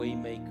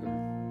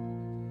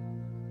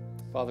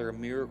Father, a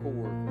miracle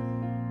worker.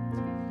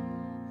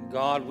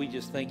 God, we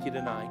just thank you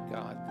tonight,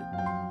 God,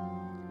 that,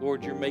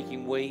 Lord, you're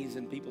making ways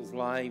in people's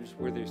lives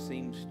where there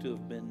seems to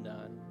have been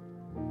none.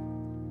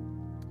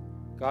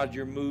 God,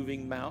 you're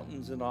moving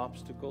mountains and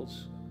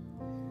obstacles.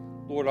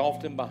 Lord,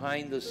 often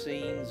behind the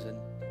scenes, and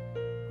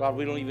God,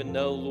 we don't even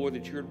know, Lord,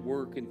 that you're at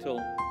work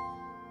until,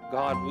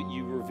 God,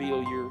 you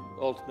reveal your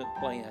ultimate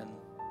plan.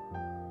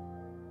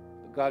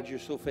 But God, you're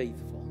so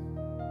faithful.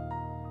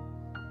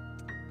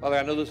 Father,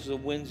 I know this is a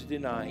Wednesday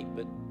night,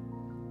 but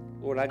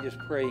Lord, I just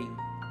pray,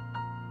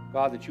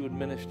 God, that you would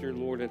minister,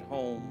 Lord, at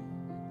home.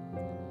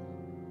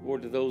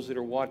 Lord, to those that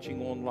are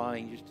watching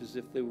online, just as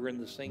if they were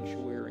in the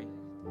sanctuary.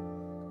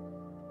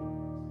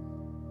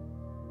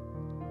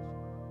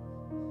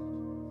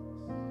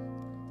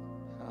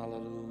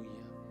 Hallelujah.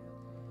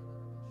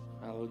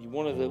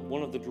 Hallelujah.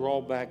 One of the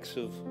drawbacks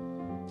of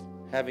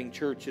having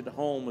church at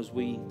home is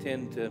we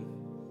tend to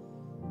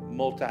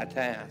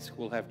multitask.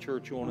 We'll have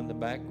church on in the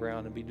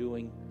background and be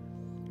doing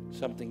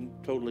something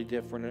totally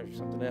different or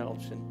something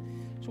else. And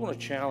I just want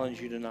to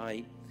challenge you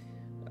tonight,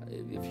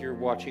 if you're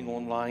watching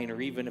online, or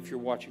even if you're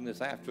watching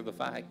this after the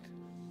fact,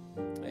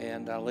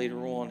 and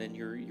later on, and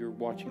you're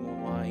watching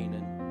online,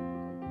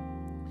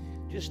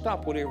 and just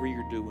stop whatever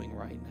you're doing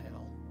right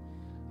now.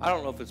 I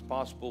don't know if it's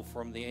possible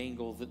from the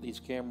angle that these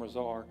cameras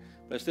are,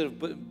 but instead of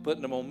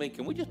putting them on me,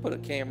 can we just put a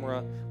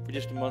camera for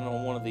just a moment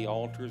on one of the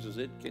altars?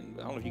 I don't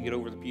know if you can get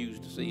over the pews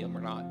to see them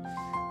or not,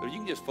 but if you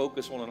can just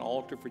focus on an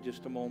altar for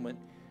just a moment,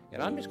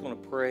 and I'm just going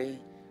to pray.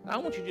 I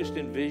want you to just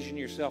envision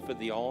yourself at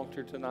the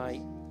altar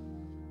tonight,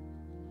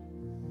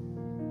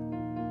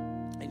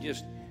 and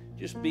just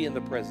be in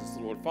the presence of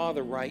the Lord.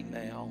 Father, right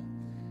now,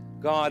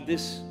 God,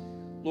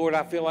 Lord,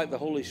 I feel like the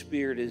Holy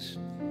Spirit is,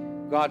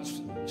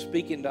 God's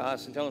speaking to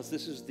us and telling us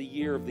this is the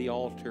year of the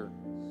altar.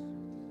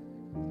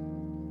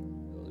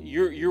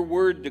 Your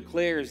word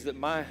declares that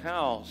my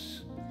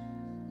house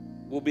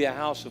will be a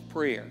house of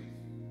prayer.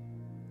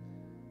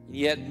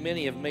 Yet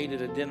many have made it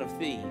a den of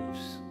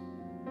thieves.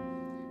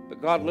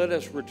 But God, let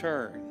us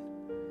return,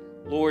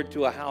 Lord,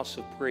 to a house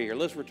of prayer.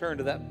 Let's return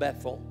to that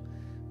Bethel.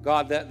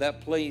 God, that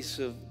place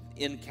of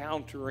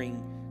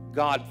encountering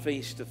God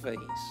face to face.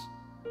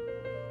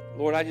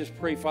 Lord, I just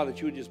pray, Father, that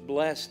you would just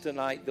bless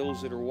tonight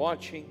those that are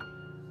watching.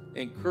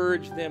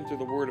 Encourage them through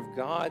the Word of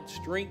God.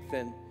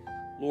 Strengthen,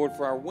 Lord,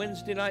 for our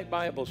Wednesday night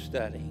Bible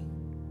study.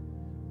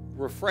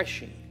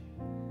 Refreshing.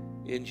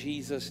 In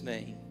Jesus'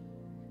 name,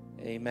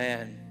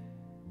 amen.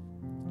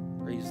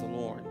 Praise the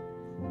Lord.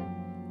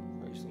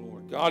 Praise the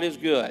Lord. God is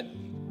good.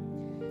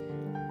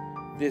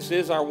 This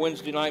is our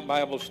Wednesday night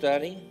Bible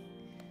study.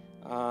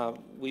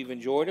 We've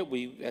enjoyed it.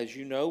 As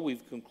you know,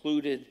 we've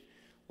concluded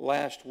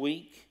last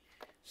week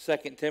 2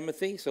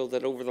 Timothy, so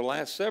that over the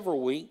last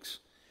several weeks,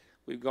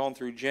 we've gone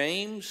through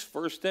James,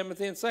 1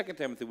 Timothy, and 2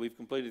 Timothy. We've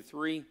completed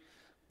 3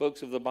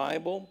 books of the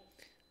Bible.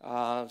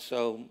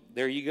 So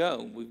there you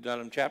go. We've done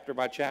them chapter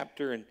by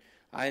chapter, and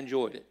I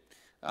enjoyed it.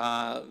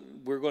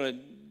 We're going to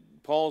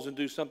pause and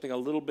do something a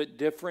little bit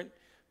different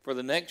for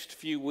the next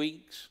few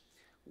weeks.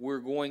 We're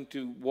going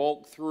to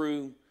walk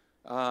through,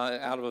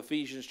 out of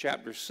Ephesians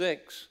chapter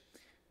 6,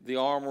 the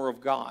armor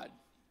of God.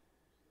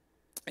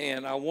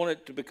 And I want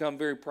it to become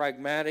very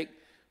pragmatic,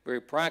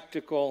 very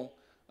practical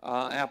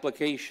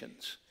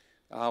applications.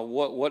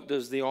 What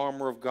does the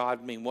armor of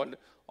God mean? What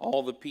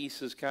all the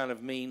pieces kind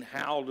of mean?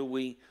 How do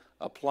we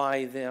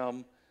apply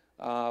them?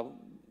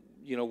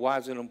 Why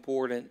is it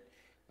important?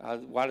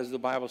 Why does the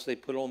Bible say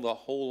put on the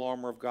whole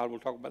armor of God? We'll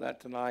talk about that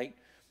tonight.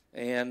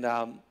 And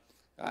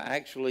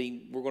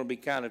actually, we're going to be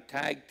kind of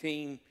tag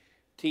team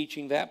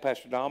teaching that.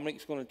 Pastor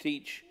Dominic's going to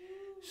teach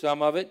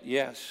some of it.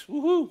 Yes.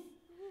 Woohoo!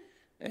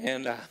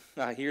 And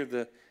I hear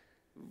the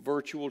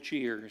virtual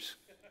cheers.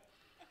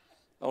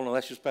 Oh, no,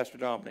 that's just Pastor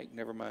Dominic.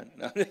 Never mind.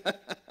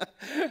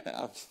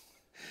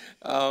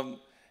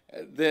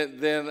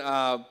 Then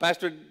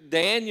Pastor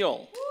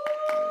Daniel,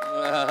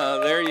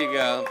 there you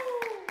go,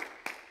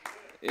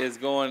 is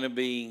going to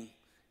be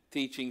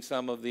teaching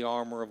some of the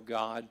armor of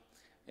God.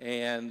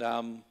 And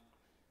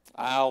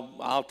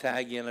I'll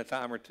tag in a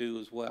time or two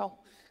as well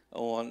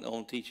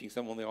on teaching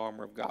some of the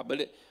armor of God.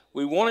 But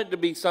we want it to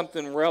be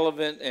something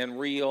relevant and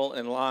real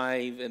and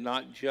live, and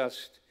not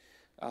just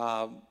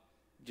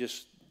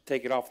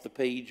take it off the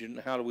page, and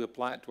how do we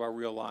apply it to our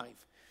real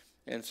life.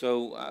 And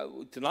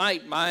so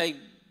tonight, my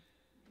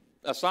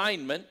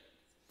assignment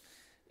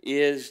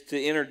is to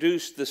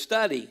introduce the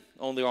study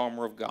on the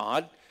armor of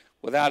God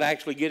without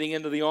actually getting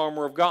into the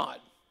armor of God.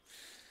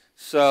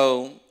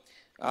 So,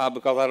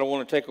 because I don't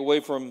want to take away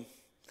from,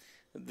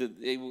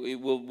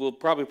 we'll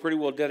probably pretty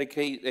well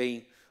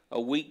dedicate a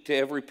week to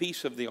every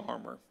piece of the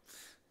armor,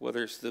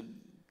 whether it's the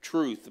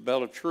truth, the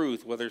belt of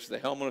truth, whether it's the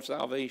helmet of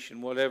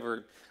salvation,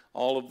 whatever,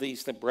 all of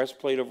these, the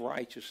breastplate of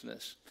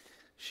righteousness,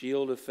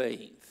 shield of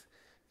faith,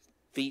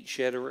 feet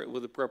shed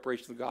with the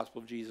preparation of the gospel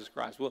of Jesus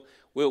Christ.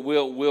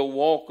 We'll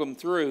walk them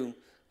through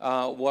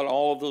what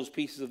all of those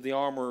pieces of the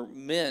armor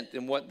meant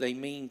and what they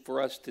mean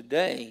for us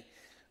today.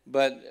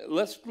 But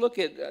let's look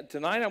at,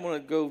 tonight I'm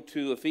going to go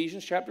to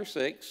Ephesians chapter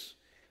 6,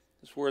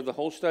 That's where the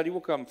whole study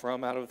will come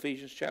from, out of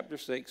Ephesians chapter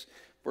 6,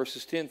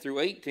 verses 10 through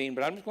 18.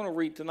 But I'm just going to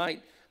read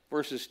tonight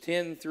verses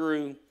 10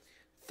 through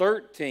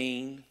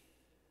 13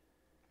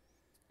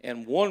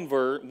 and one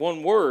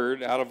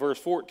word out of verse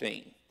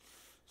 14.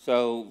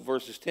 So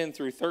verses 10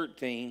 through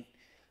 13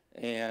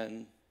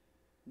 and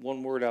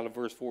one word out of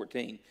verse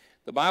 14.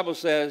 The Bible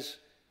says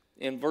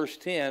in verse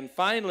 10,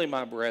 "Finally,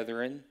 my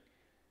brethren,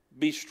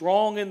 be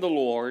strong in the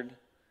Lord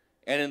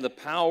and in the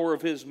power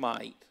of his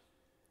might.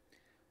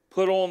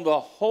 Put on the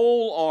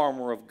whole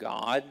armor of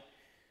God,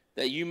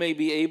 that you may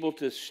be able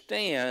to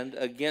stand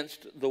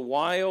against the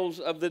wiles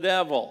of the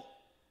devil.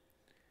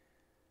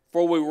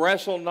 For we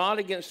wrestle not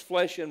against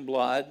flesh and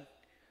blood,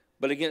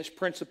 but against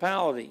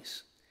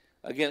principalities,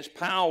 against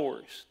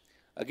powers,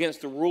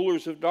 against the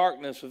rulers of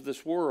darkness of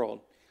this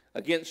world,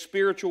 against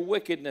spiritual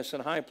wickedness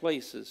in high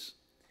places.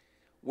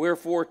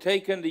 Wherefore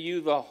take unto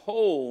you the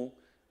whole,"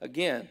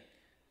 again,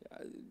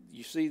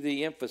 you see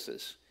the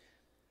emphasis.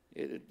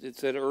 It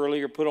said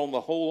earlier, "Put on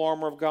the whole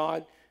armor of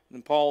God."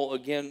 And Paul,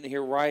 again,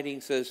 here writing,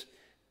 says,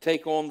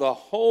 "Take on the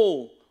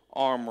whole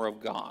armor of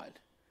God,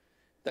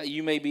 that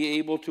you may be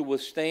able to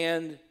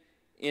withstand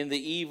in the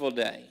evil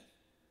day.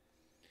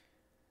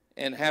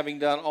 And having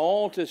done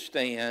all to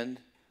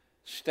stand,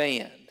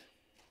 stand."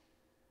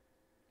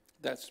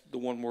 That's the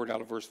one word out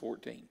of verse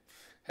 14.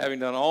 Having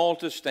done all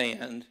to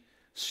stand,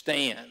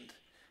 stand.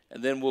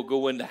 And then we'll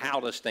go into how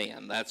to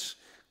stand. That's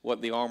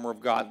what the armor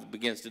of God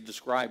begins to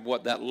describe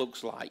what that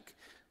looks like.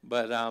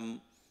 But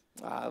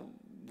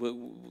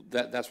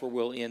that's where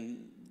we'll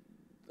end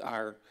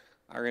our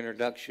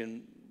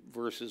introduction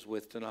verses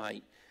with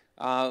tonight.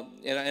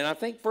 And I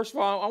think, first of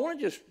all, I want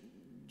to just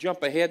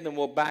jump ahead and then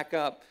we'll back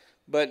up.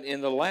 But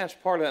in the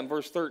last part of that, in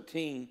verse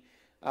 13,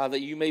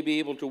 that you may be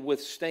able to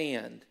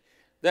withstand.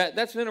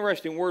 That's an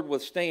interesting word,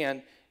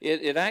 withstand.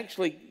 It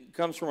actually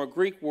comes from a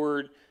Greek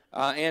word,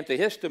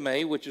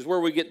 antihistome, which is where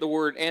we get the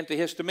word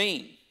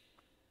antihistamine,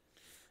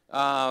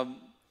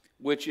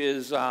 which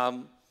is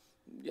a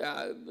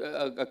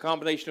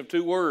combination of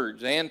two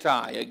words,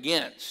 anti,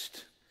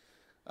 against,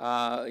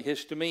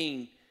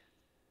 histamine,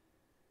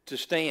 to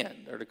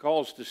stand, or to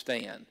cause to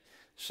stand.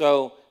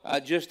 So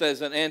just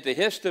as an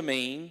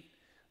antihistamine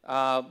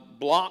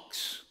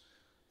blocks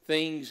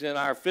things in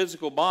our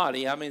physical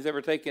body. How many's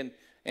ever taken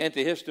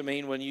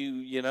antihistamine when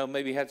you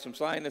maybe had some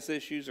sinus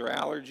issues or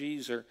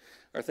allergies or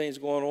things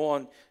going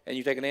on, and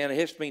you take an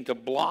antihistamine to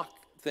block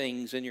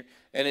things and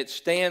it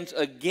stands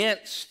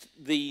against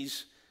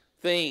these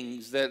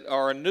things that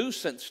are a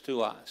nuisance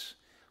to us.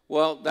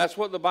 Well, that's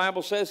what the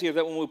Bible says here,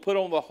 that when we put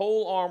on the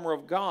whole armor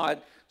of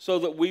God, so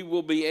that we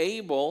will be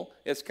able,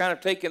 it's kind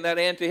of taking that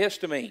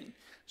antihistamine,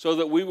 so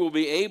that we will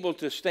be able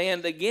to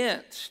stand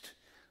against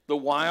the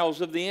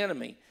wiles of the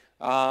enemy,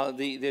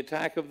 the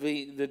attack of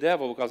the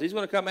devil, because he's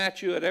going to come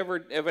at you at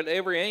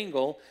every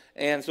angle,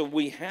 and so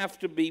we have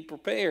to be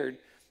prepared.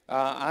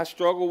 I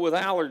struggle with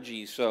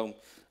allergies, so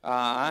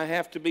I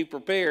have to be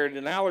prepared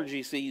in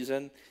allergy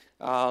season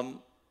to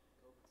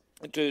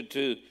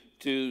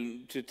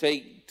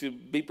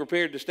be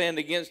prepared to stand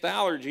against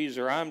allergies,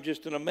 or I'm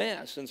just in a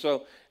mess. And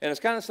it's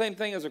kind of the same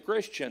thing as a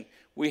Christian.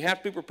 We have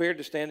to be prepared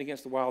to stand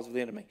against the wiles of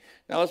the enemy.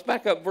 Now let's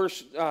back up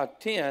verse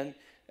 10.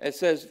 It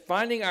says,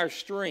 "Finding our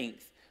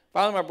strength,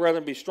 finally, my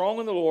brethren, be strong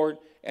in the Lord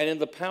and in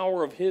the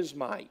power of his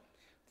might."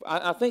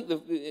 I think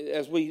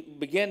as we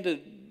begin to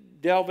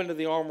delve into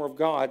the armor of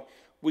God,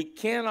 we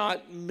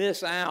cannot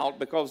miss out,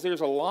 because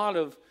there's a lot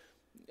of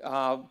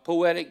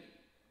poetic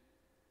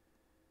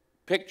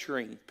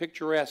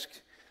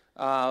picturesque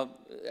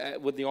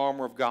with the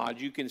armor of God.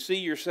 You can see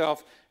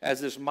yourself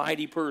as this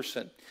mighty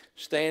person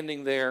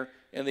standing there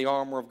in the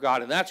armor of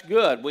God. And that's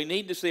good. We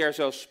need to see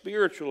ourselves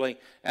spiritually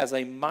as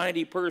a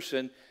mighty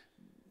person,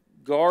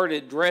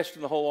 guarded, dressed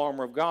in the whole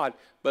armor of God.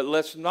 But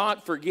let's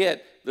not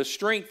forget, the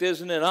strength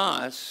isn't in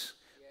us,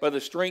 but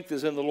the strength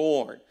is in the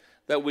Lord.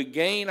 That we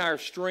gain our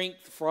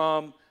strength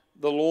from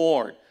the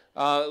Lord.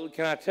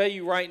 Can I tell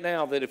you right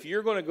now that if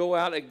you're going to go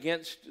out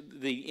against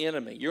the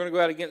enemy, you're going to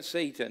go out against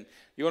Satan,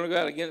 you're going to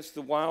go out against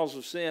the wiles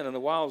of sin and the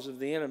wiles of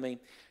the enemy,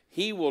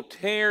 he will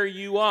tear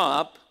you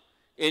up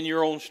in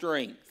your own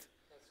strength.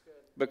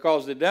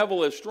 Because the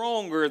devil is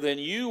stronger than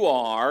you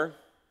are.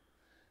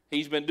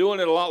 He's been doing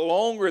it a lot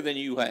longer than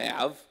you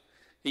have.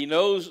 He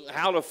knows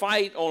how to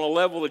fight on a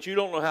level that you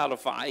don't know how to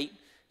fight.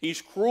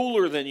 He's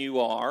crueler than you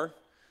are.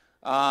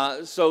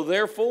 So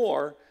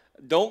therefore,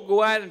 don't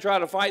go out and try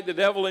to fight the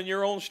devil in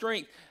your own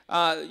strength.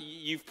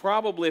 You've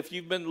probably, if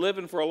you've been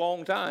living for a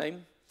long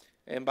time,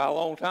 and by a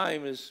long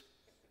time is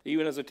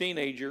even as a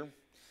teenager,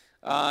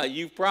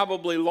 you've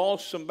probably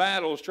lost some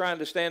battles trying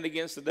to stand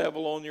against the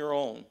devil on your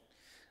own,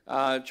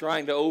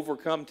 trying to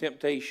overcome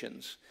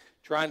temptations,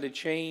 trying to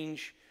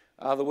change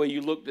the way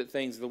you looked at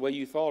things, the way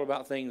you thought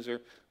about things,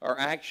 or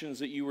actions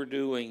that you were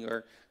doing,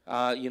 or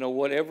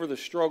whatever the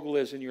struggle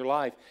is in your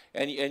life.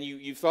 And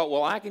you thought,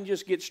 well, I can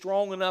just get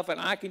strong enough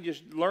and I can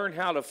just learn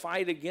how to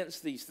fight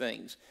against these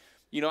things.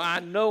 I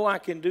know I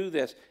can do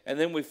this. And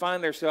then we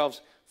find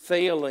ourselves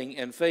failing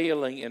and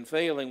failing and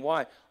failing.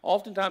 Why?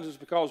 Oftentimes it's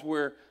because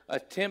we're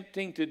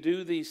attempting to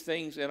do these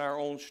things in our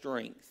own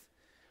strength.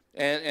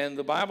 And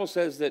the Bible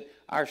says that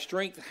our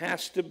strength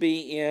has to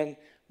be in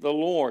the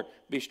Lord.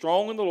 Be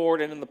strong in the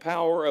Lord and in the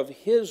power of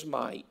His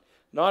might,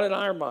 not in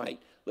our might.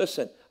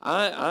 Listen,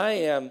 I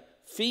am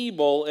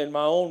feeble in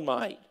my own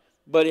might,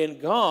 but in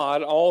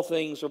God all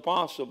things are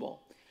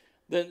possible.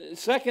 Then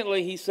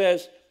secondly, he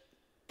says,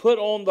 put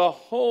on the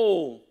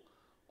whole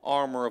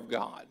armor of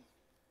God.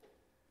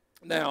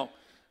 Now,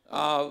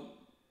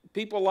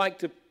 people like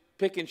to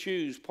pick and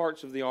choose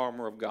parts of the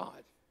armor of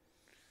God.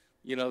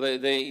 You know,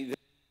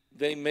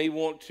 they may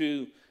want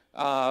to,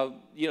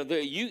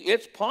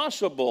 it's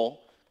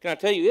possible, can I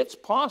tell you, it's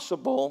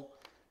possible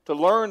to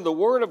learn the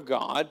Word of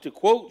God, to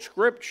quote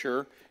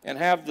Scripture, and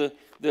have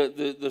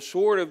the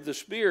sword of the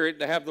Spirit,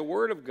 to have the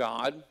Word of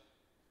God,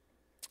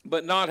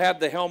 but not have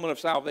the helmet of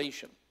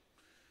salvation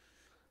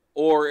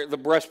or the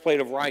breastplate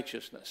of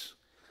righteousness.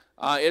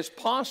 It's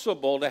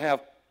possible to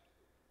have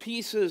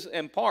pieces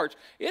and parts.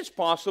 It's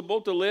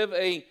possible to live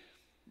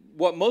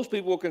what most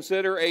people will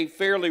consider a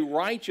fairly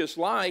righteous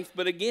life,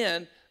 but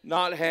again,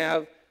 not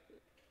have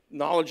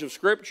knowledge of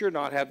Scripture,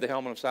 not have the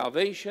helmet of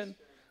salvation.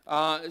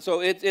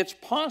 So it's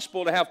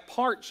possible to have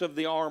parts of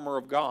the armor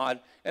of God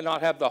and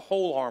not have the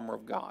whole armor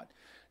of God.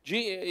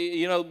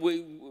 In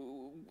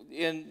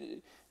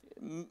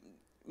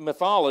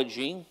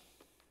mythology,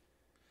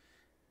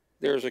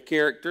 there's a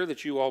character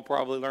that you all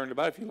probably learned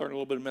about if you learned a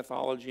little bit of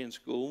mythology in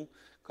school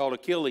called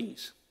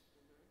Achilles.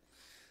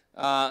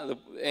 So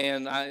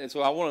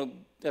I want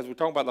to, as we're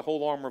talking about the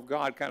whole armor of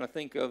God, kind of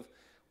think of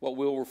what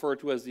we'll refer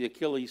to as the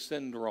Achilles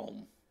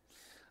syndrome.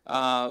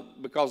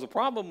 Because the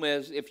problem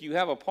is, if you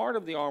have a part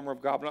of the armor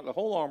of God, but not the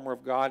whole armor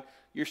of God,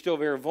 you're still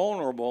very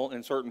vulnerable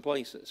in certain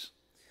places.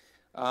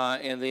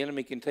 And the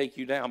enemy can take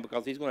you down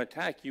because he's going to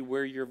attack you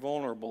where you're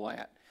vulnerable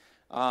at.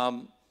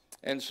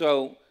 And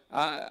so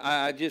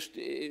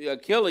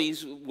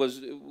Achilles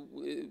was,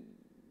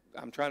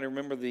 I'm trying to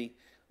remember Achilles.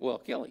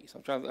 What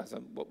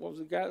was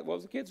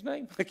the kid's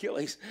name?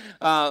 Achilles.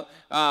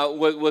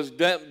 Was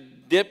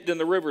dipped in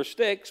the river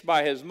Styx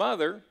by his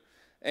mother.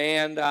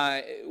 And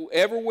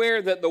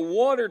everywhere that the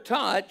water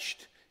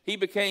touched, he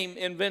became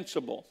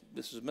invincible.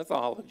 This is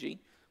mythology,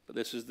 but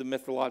this is the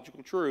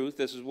mythological truth.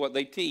 This is what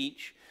they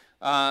teach.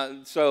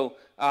 So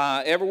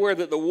everywhere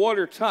that the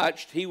water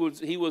touched, he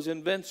was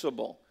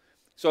invincible.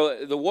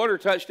 So the water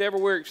touched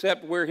everywhere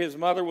except where his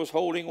mother was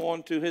holding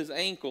on to his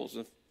ankles.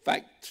 In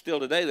fact, still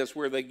today, that's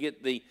where they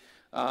get the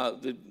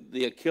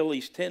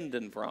Achilles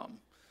tendon from.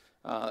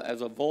 As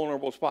a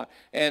vulnerable spot.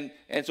 And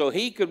so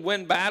he could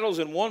win battles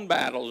and won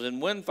battles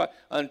and win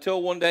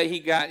until one day he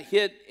got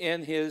hit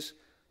in his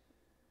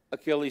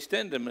Achilles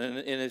tendon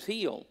in his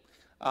heel.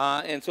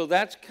 And so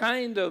that's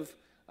kind of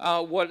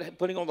what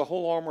putting on the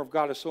whole armor of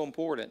God is so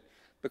important.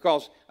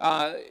 Because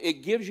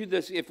it gives you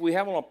this, if we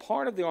have on a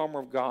part of the armor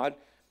of God,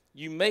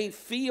 you may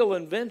feel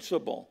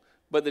invincible,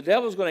 but the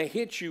devil's going to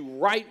hit you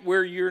right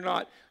where you're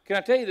not. Can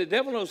I tell you, the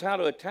devil knows how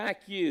to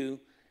attack you,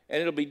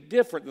 and it'll be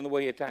different than the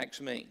way he attacks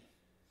me.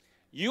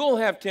 You'll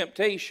have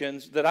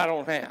temptations that I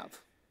don't have.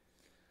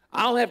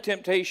 I'll have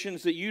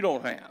temptations that you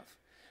don't have.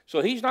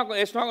 So he's not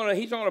going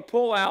to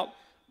pull out.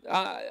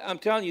 I'm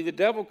telling you, the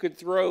devil could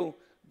throw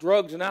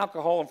drugs and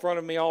alcohol in front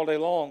of me all day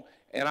long,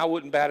 and I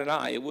wouldn't bat an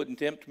eye. It wouldn't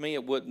tempt me.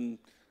 It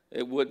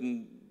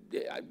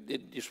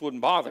just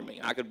wouldn't bother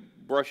me. I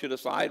could brush it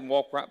aside and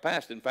walk right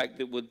past it. In fact,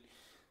 it would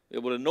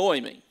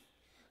annoy me.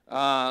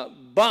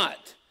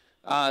 But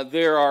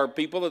there are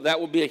people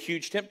that would be a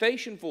huge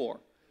temptation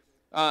for.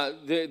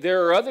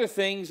 There are other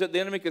things that the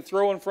enemy could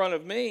throw in front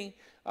of me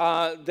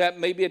that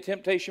may be a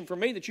temptation for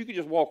me that you could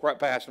just walk right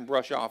past and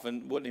brush off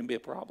and wouldn't even be a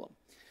problem.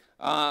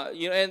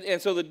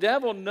 And so the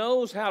devil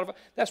knows how to.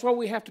 That's why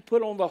we have to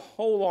put on the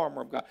whole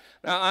armor of God.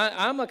 Now,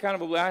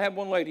 I had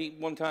one lady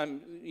one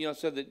time,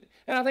 said that,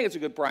 and I think it's a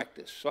good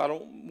practice, so I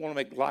don't want to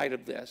make light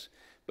of this,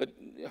 but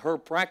her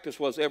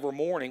practice was every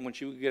morning when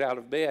she would get out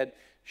of bed,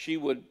 she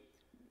would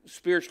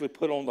spiritually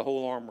put on the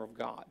whole armor of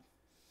God.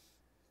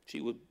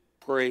 She would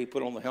pray,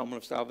 put on the helmet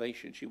of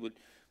salvation. She would,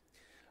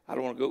 I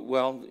don't want to go,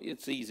 well,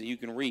 it's easy. You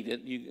can read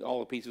it. All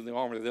the pieces of the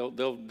armor,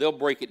 they'll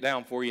break it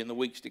down for you in the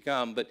weeks to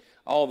come, but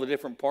all the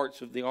different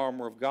parts of the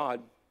armor of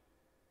God.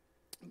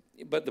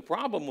 But the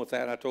problem with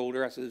that, I told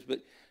her, I said, but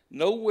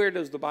nowhere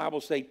does the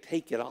Bible say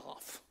take it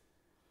off.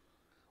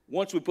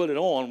 Once we put it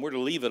on, we're to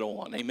leave it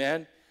on.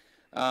 Amen?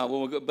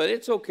 But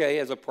it's okay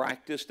as a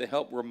practice to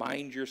help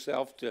remind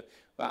yourself to,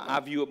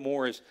 I view it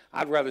more as,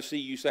 I'd rather see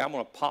you say, I'm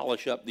going to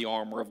polish up the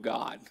armor of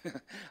God.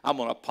 I'm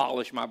going to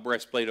polish my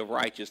breastplate of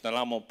righteousness.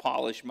 I'm going to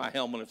polish my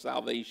helmet of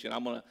salvation.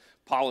 I'm going to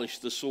polish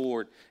the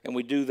sword. And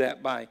we do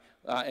that by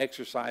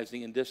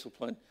exercising and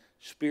discipline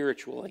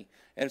spiritually.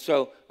 And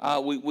so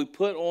we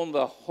put on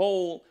the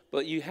whole,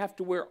 but you have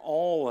to wear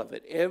all of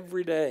it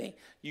every day.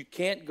 You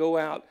can't go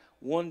out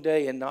one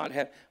day and not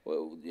have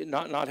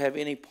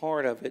any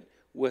part of it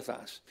with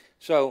us.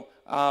 So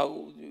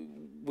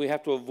we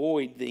have to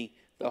avoid the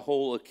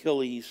whole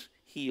Achilles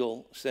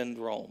heel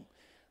syndrome.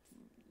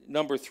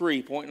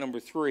 Point number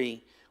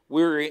three,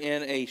 We're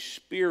in a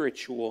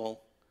spiritual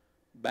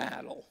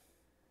battle.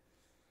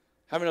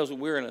 How many knows that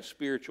we're in a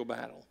spiritual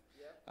battle?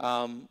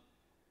 Now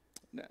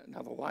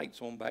the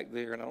light's on back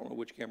there, and I don't know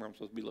which camera I'm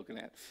supposed to be looking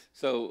at.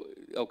 So,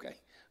 okay.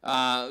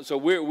 So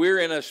we're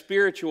in a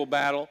spiritual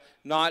battle,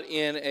 not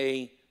in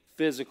a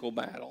physical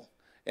battle.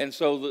 And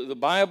so the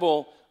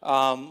Bible,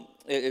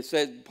 it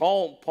said,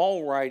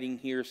 Paul writing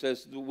here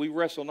says, we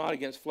wrestle not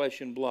against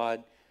flesh and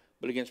blood,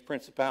 but against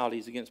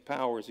principalities, against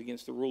powers,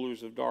 against the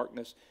rulers of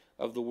darkness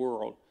of the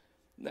world.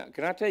 Now,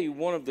 can I tell you,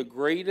 one of the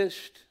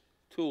greatest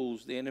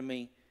tools the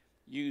enemy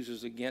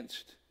uses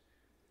against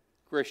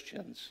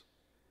Christians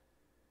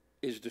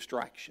is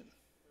distraction.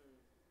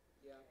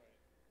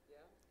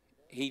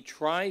 He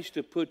tries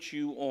to put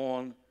you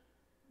on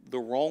the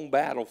wrong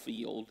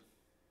battlefield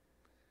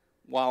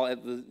while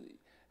at the...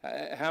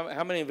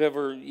 How many have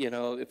ever,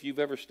 if you've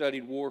ever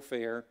studied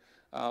warfare,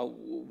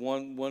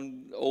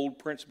 one old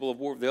principle of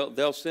war,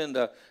 they'll send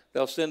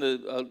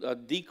a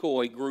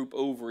decoy group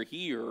over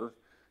here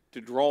to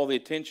draw the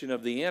attention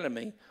of the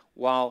enemy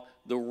while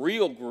the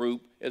real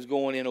group is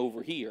going in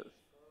over here.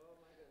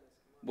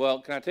 Well,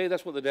 can I tell you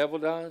that's what the devil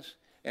does?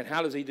 And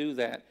how does he do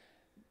that?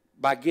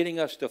 By getting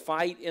us to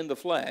fight in the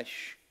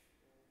flesh.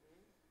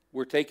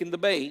 We're taking the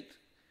bait.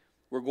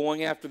 We're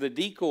going after the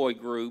decoy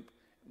group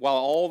while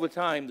all the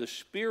time the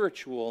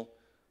spiritual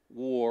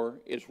war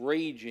is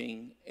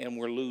raging and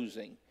we're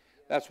losing.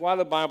 That's why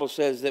the Bible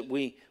says that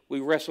we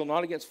wrestle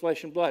not against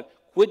flesh and blood.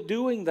 Quit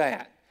doing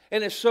that.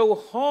 And it's so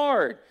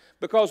hard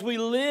because we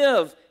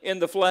live in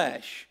the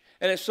flesh.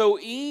 And it's so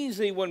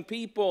easy when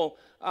people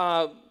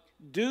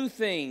do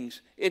things.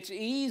 It's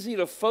easy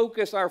to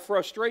focus our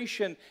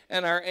frustration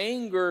and our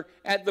anger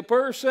at the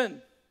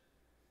person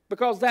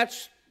because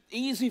that's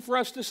easy for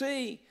us to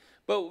see.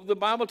 But the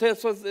Bible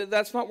tells us that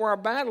that's not where our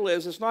battle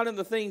is. It's not in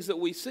the things that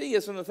we see.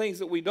 It's in the things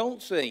that we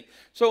don't see.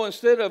 So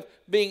instead of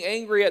being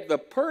angry at the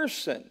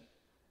person,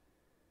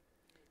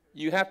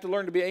 you have to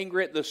learn to be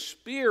angry at the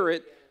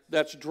spirit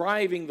that's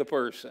driving the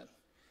person.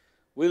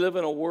 We live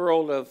in a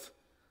world of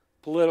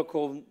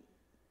political,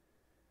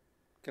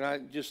 can I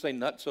just say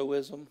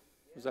nutsoism?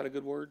 Is that a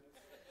good word?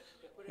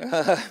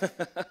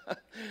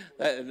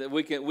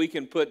 we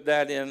can put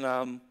that in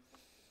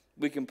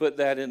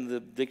the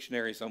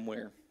dictionary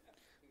somewhere,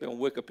 on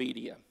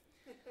Wikipedia.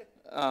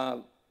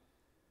 And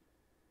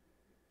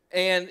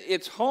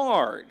it's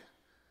hard.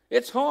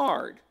 It's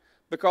hard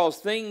because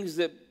things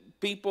that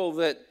people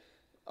that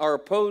are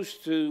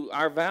opposed to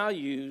our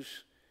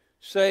values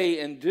say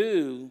and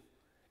do,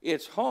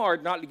 it's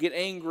hard not to get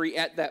angry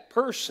at that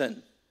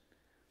person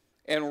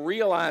and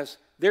realize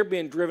they're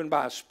being driven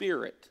by a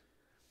spirit.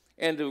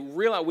 And to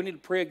realize we need to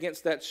pray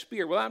against that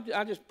spirit. Well,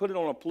 I just put it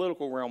on a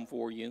political realm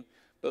for you,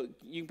 but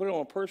you can put it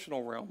on a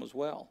personal realm as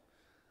well.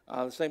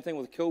 The same thing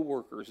with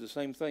coworkers, the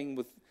same thing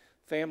with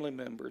family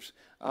members.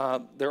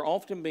 They're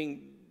often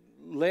being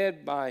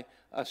led by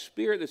a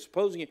spirit that's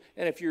opposing you.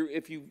 And if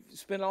you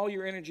spend all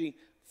your energy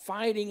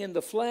fighting in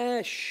the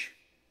flesh,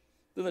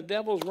 then the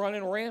devil's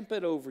running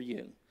rampant over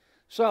you.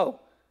 So,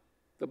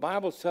 the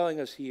Bible's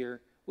telling us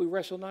here, we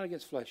wrestle not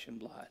against flesh and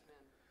blood,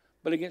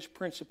 but against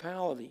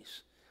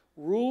principalities,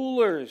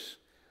 rulers.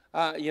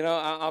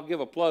 I'll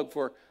give a plug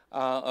for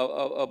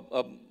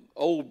a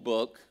old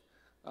book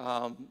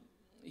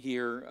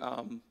here,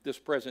 This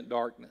Present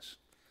Darkness.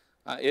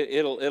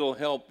 It'll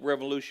help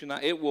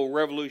revolutionize. It will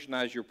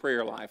revolutionize your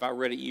prayer life. I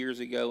read it years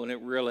ago, and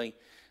it really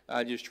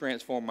just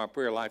transformed my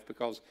prayer life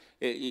because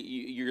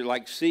you're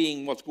like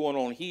seeing what's going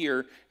on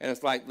here, and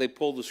it's like they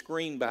pull the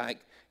screen back,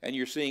 and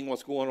you're seeing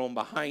what's going on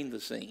behind the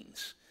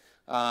scenes.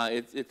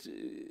 I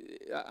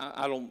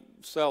don't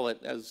sell it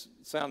as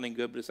sounding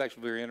good, but it's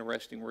actually a very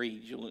interesting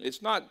read.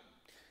 It's not.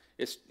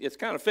 It's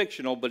kind of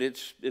fictional, but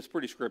it's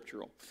pretty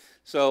scriptural.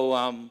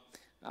 So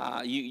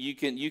you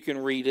can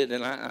read it,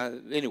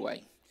 and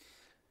anyway,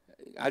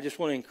 I just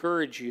want to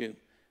encourage you.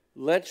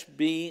 Let's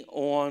be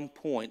on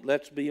point.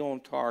 Let's be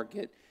on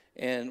target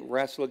and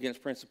wrestle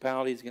against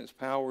principalities, against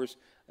powers,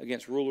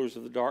 against rulers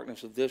of the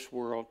darkness of this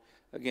world,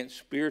 against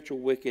spiritual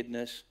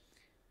wickedness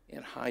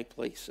in high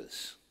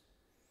places.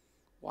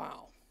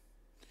 Wow.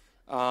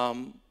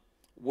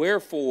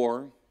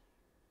 Wherefore,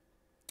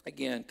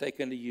 again, take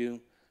unto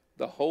you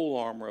the whole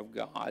armor of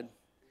God,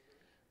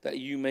 that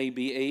you may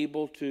be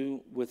able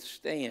to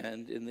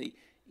withstand in the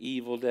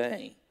evil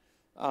day.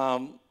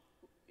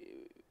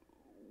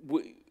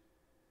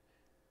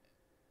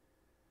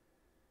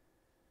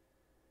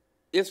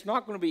 It's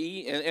not going to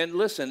be, and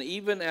listen,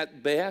 even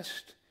at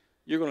best,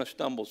 you're going to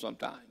stumble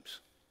sometimes.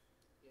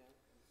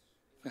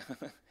 Yeah.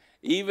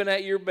 Even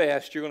at your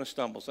best, you're going to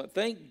stumble. So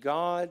thank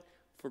God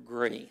for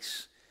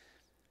grace.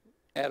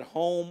 At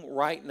home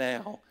right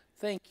now,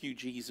 thank you,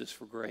 Jesus,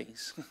 for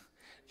grace.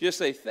 Just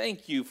say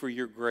thank you for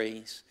your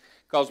grace.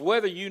 Because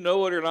whether you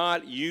know it or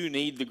not, you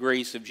need the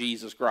grace of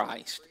Jesus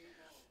Christ.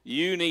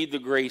 You need the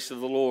grace of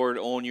the Lord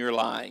on your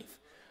life.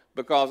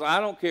 Because I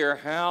don't care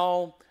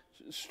how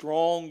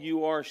strong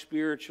you are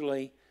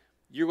spiritually,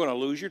 you're going to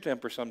lose your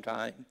temper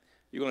sometime.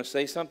 You're going to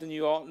say something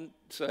you oughtn't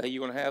say.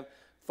 You're going to have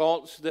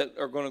thoughts that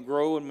are going to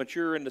grow and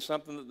mature into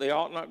something that they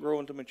ought not grow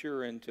into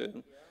mature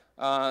into.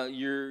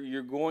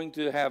 You're going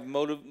to have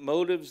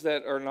motives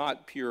that are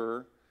not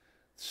pure.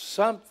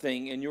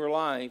 Something in your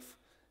life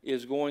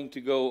is going to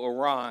go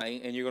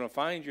awry, and you're going to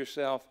find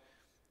yourself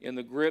in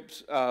the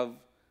grips of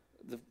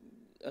the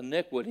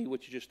iniquity,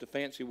 which is just a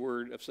fancy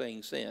word of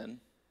saying sin.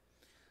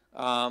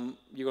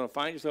 You're going to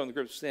find yourself in the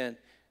grips of sin.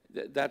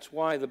 That's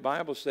why the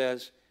Bible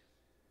says,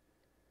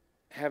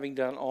 having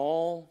done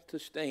all to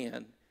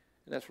stand,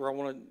 and that's where I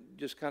want to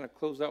just kind of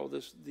close out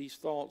with these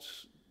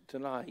thoughts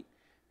tonight.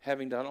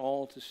 Having done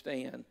all to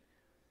stand,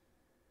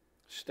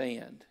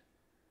 stand.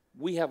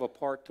 We have a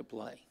part to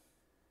play.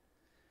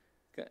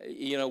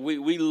 You know,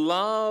 we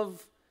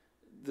love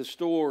the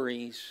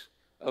stories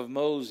of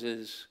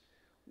Moses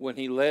when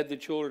he led the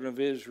children of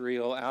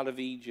Israel out of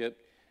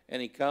Egypt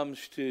and he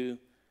comes to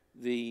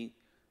the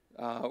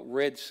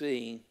Red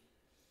Sea,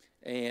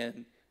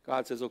 and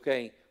God says,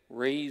 okay,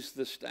 raise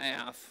the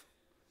staff.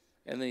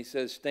 And then he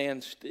says,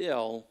 stand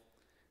still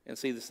and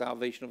see the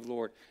salvation of the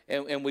Lord.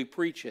 And we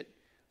preach it.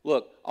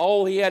 Look,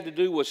 all he had to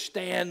do was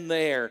stand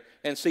there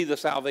and see the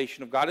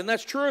salvation of God. And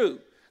that's true.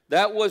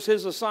 That was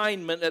his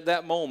assignment at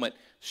that moment.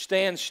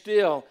 Stand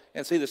still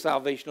and see the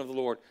salvation of the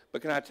Lord.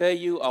 But can I tell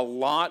you, a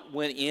lot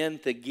went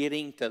into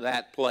getting to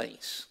that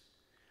place.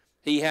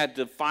 He had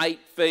to fight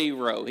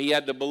Pharaoh. He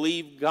had to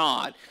believe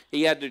God.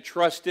 He had to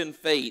trust in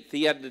faith.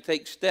 He had to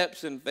take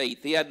steps in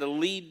faith. He had to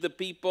lead the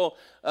people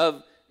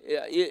of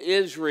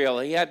Israel.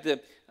 He had to.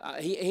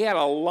 He had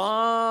a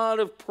lot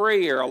of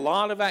prayer, a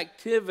lot of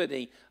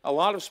activity, a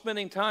lot of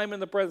spending time in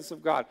the presence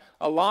of God,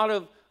 a lot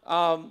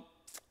of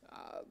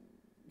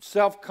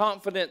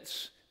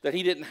self-confidence that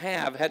he didn't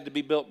have had to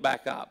be built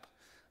back up.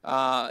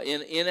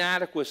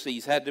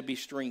 Inadequacies had to be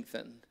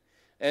strengthened.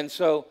 And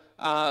so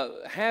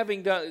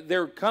having done,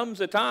 there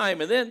comes a time,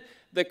 and then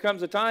there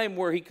comes a time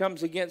where he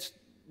comes against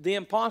the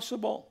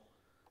impossible.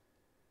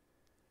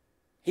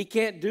 He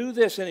can't do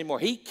this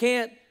anymore. He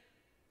can't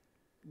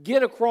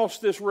get across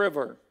this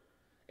river,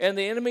 and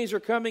the enemies are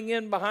coming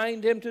in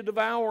behind him to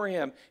devour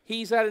him.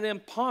 He's at an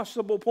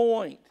impossible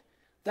point.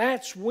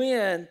 That's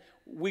when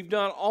we've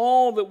done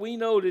all that we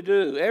know to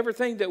do,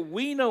 everything that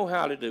we know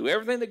how to do,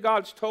 everything that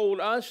God's told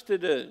us to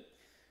do.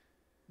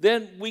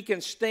 Then we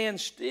can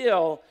stand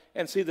still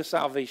and see the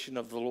salvation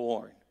of the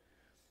Lord.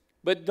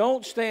 But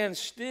don't stand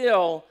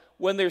still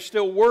when there's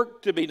still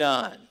work to be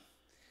done.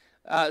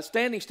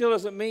 Standing still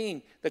doesn't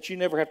mean that you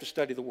never have to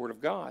study the Word of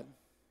God.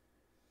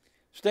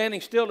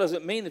 Standing still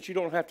doesn't mean that you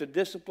don't have to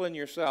discipline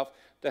yourself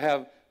to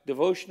have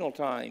devotional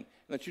time,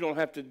 and that you don't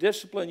have to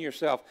discipline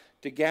yourself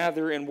to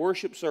gather in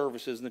worship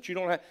services, and that you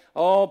don't have,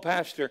 oh,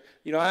 Pastor,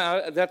 you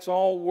know, that's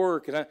all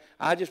work, and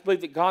I just believe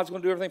that God's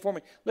going to do everything for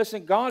me.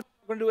 Listen, God's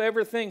going to do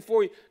everything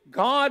for you.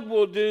 God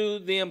will do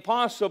the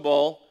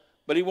impossible,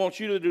 but He wants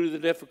you to do the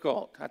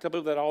difficult. I tell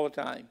people that all the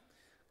time.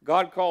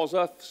 God calls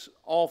us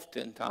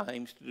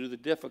oftentimes to do the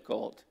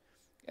difficult,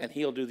 and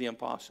He'll do the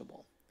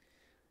impossible.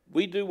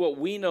 We do what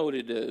we know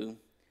to do,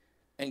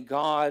 and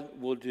God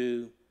will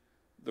do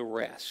the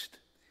rest.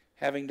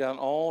 Having done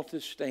all to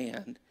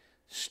stand,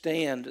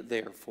 stand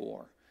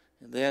therefore.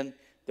 And then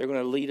they're going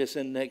to lead us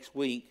in next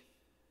week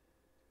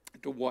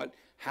to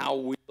how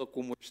we look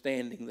when we're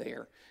standing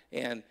there.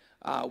 And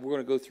we're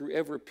going to go through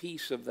every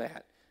piece of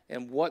that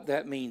and what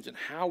that means and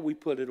how we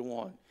put it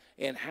on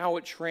and how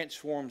it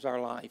transforms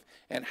our life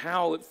and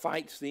how it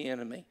fights the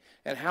enemy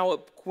and how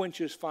it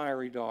quenches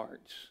fiery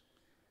darts.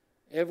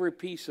 Every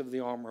piece of the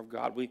armor of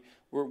God.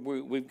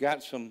 We've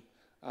got some.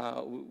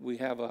 We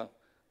have a.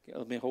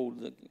 Let me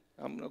hold the.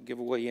 I'm going to give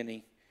away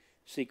any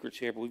secrets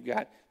here, but we've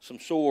got some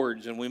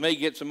swords, and we may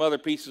get some other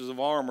pieces of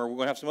armor. We're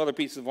going to have some other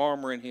pieces of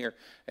armor in here,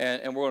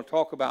 and we're going to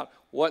talk about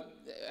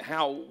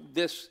how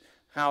this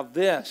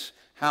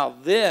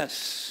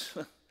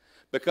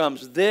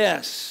becomes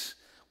this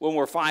when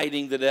we're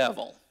fighting the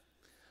devil,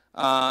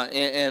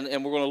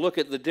 and we're going to look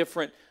at the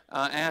different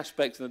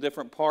aspects and the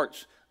different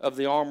parts of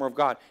the armor of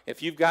God.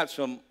 If you've got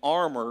some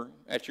armor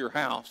at your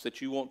house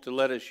that you want to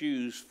let us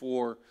use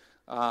for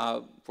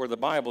the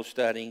Bible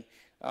study,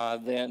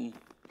 then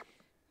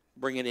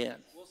bring it in.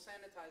 We'll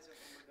sanitize it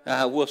when we're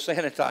done. We'll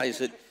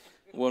sanitize it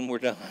when we're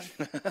done.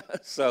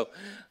 So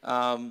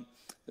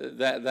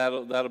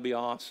that'll be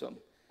awesome.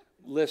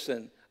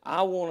 Listen,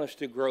 I want us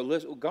to grow.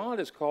 Listen, God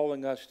is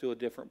calling us to a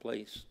different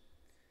place.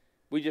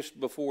 We just,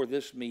 before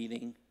this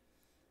meeting,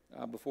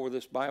 before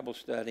this Bible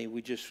study,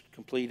 we just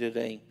completed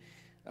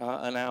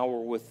an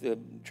hour with the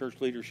church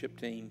leadership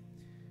team,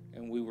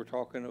 and we were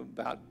talking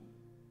about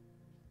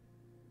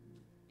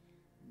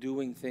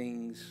doing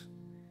things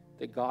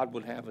that God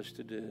would have us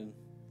to do.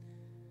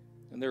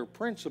 And there are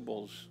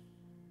principles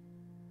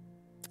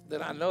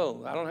that I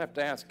know. I don't have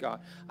to ask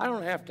God. I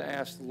don't have to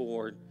ask the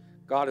Lord,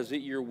 God, is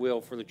it your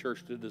will for the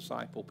church to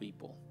disciple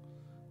people?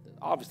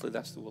 Obviously,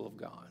 that's the will of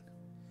God.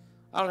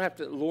 I don't have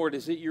to, Lord,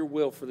 is it your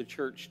will for the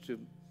church to,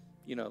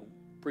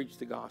 preach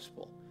the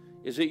gospel?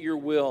 Is it your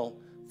will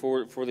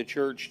for the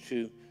church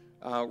to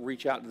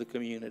reach out to the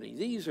community?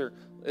 These are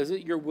Is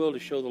it your will to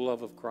show the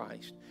love of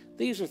Christ?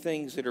 These are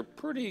things that are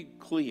pretty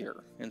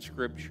clear in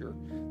Scripture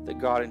that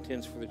God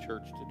intends for the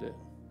church to do.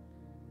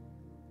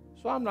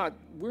 So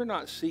we're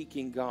not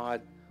seeking,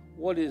 God,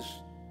 what is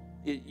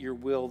it your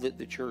will that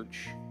the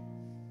church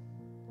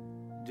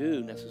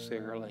do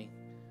necessarily,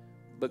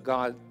 but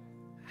God,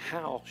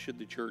 how should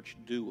the church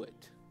do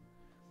it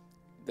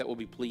that will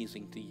be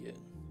pleasing to you?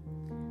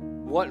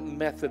 What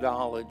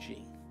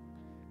methodology?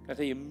 I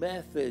tell you,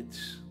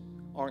 methods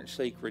aren't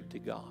sacred to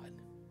God.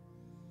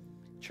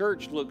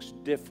 Church looks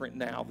different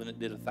now than it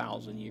did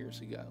 1,000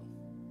 years ago.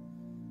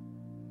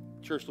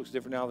 Church looks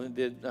different now than it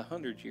did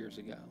 100 years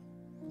ago.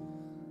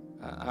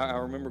 I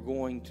remember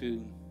going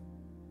to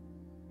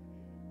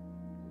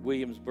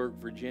Williamsburg,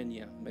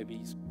 Virginia.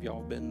 Maybe y'all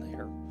have been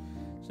there.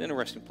 It's an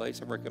interesting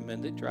place. I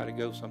recommend it. Try to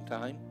go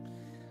sometime.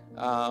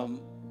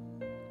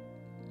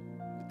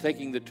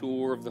 Taking the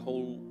tour of the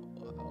whole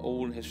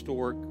old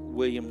historic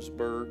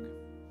Williamsburg.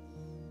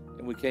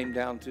 And we came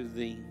down to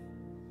the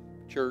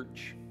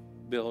church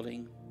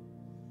building.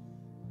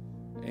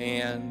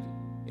 And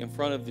in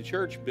front of the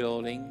church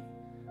building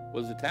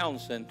was the town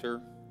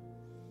center.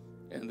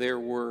 And there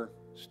were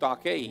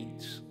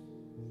stockades.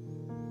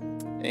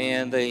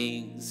 And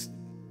they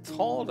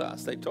told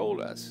us,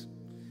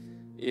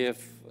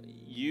 if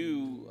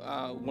you,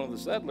 one of the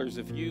settlers,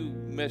 if you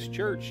missed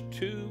church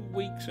 2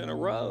 weeks in a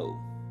row,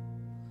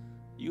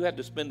 you had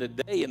to spend a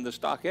day in the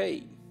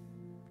stockade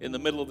in the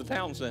middle of the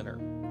town center.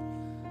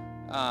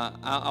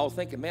 I was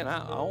thinking, man,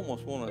 I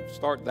almost want to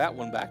start that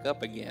one back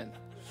up again.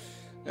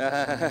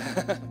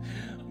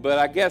 But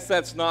I guess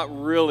that's not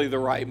really the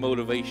right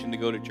motivation to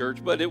go to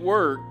church, but it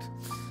worked.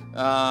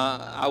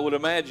 I would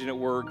imagine it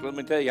worked. Let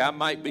me tell you, I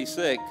might be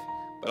sick,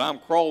 but I'm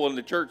crawling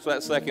to church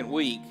that second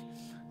week.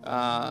 So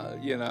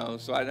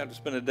I'd have to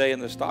spend a day in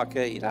the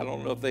stockade. I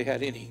don't know if they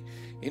had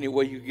any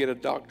way you could get a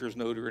doctor's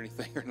note or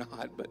anything or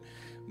not,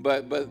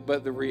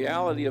 but the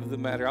reality of the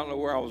matter, I don't know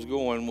where I was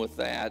going with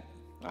that.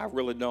 I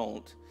really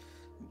don't.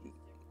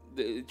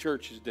 The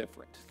church is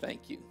different.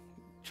 Thank you.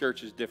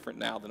 Church is different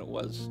now than it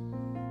was,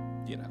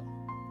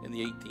 in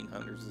the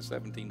 1800s, the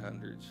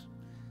 1700s.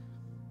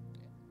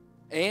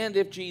 And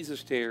if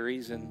Jesus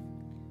tarries, and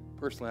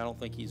personally I don't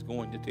think he's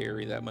going to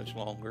tarry that much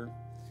longer,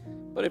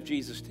 but if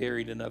Jesus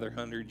tarried another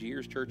 100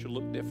 years, church will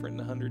look different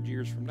in 100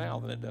 years from now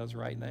than it does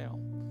right now.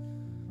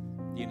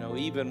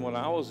 Even when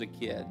I was a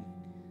kid,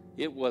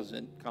 it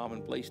wasn't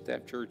commonplace to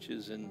have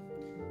churches and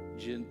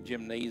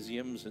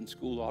gymnasiums and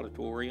school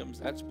auditoriums.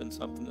 That's been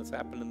something that's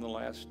happened in the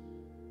last,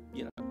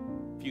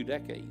 few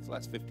decades,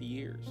 last 50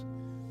 years.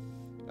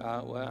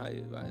 I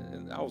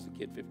was a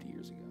kid 50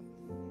 years ago.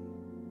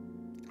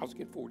 I was a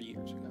kid 40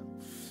 years ago.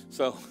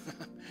 So,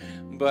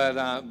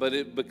 but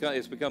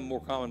it's become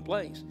more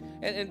commonplace.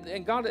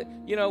 And God,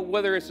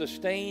 whether it's a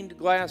stained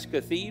glass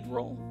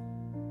cathedral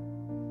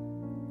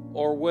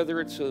or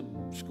whether it's a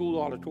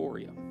school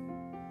auditorium,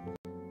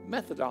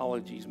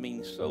 methodologies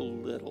mean so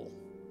little.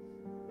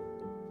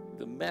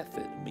 The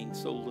method means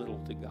so little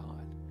to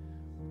God,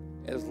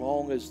 as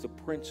long as the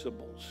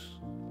principles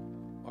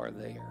are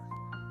there.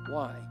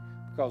 Why?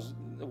 Because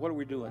what are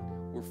we doing?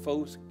 We're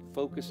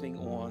focusing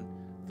on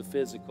the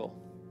physical.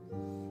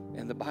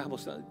 And the Bible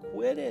says,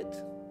 quit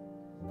it.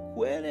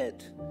 Quit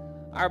it.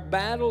 Our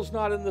battle's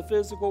not in the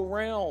physical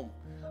realm.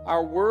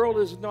 Our world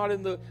is not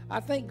in the... I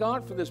thank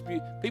God for this.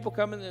 People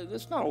come in,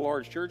 it's not a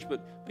large church,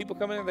 but people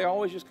come in and they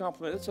always just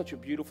compliment. It's such a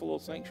beautiful little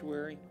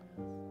sanctuary.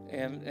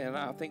 And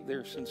I think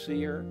they're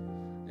sincere.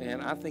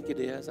 And I think it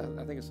is. I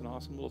think it's an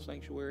awesome little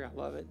sanctuary. I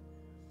love it.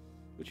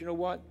 But you know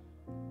what?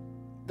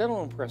 That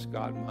don't impress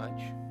God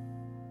much.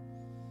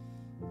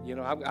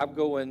 I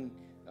go in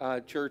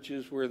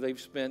churches where they've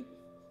spent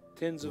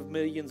tens of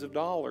millions of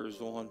dollars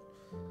on.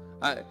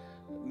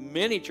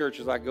 Many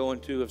churches I go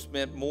into have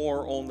spent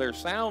more on their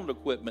sound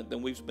equipment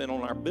than we've spent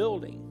on our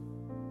building.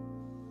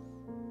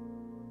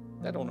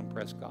 That don't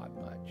impress God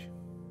much.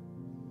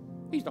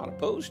 He's not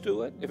opposed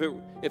to it.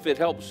 If it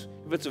helps,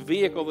 if it's a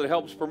vehicle that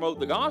helps promote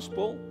the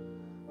gospel,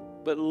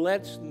 but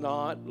let's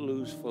not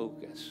lose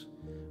focus.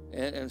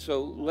 And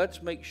so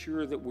let's make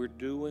sure that we're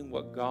doing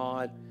what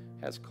God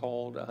has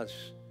called us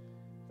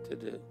to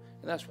do.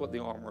 And that's what the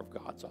armor of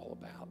God's all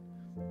about.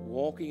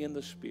 Walking in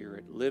the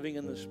Spirit, living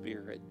in the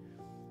Spirit,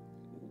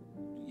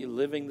 you're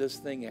living this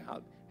thing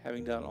out,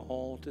 having done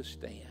all to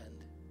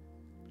stand,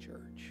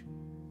 church.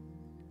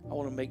 I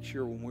want to make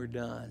sure when we're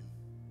done,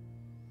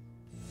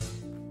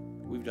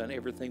 we've done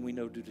everything we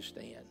know to do to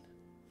stand.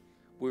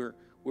 We're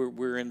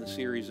in the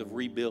series of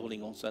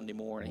rebuilding on Sunday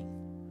morning.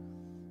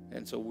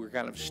 And so we're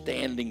kind of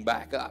standing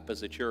back up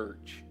as a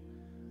church.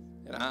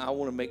 And I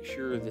want to make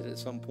sure that at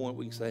some point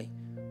we can say,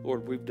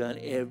 Lord, we've done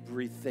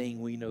everything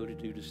we know to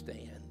do to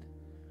stand.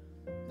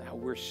 Now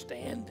we're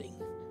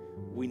standing.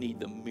 We need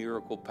the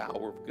miracle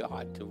power of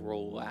God to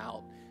roll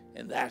out.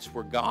 And that's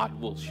where God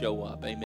will show up. Amen.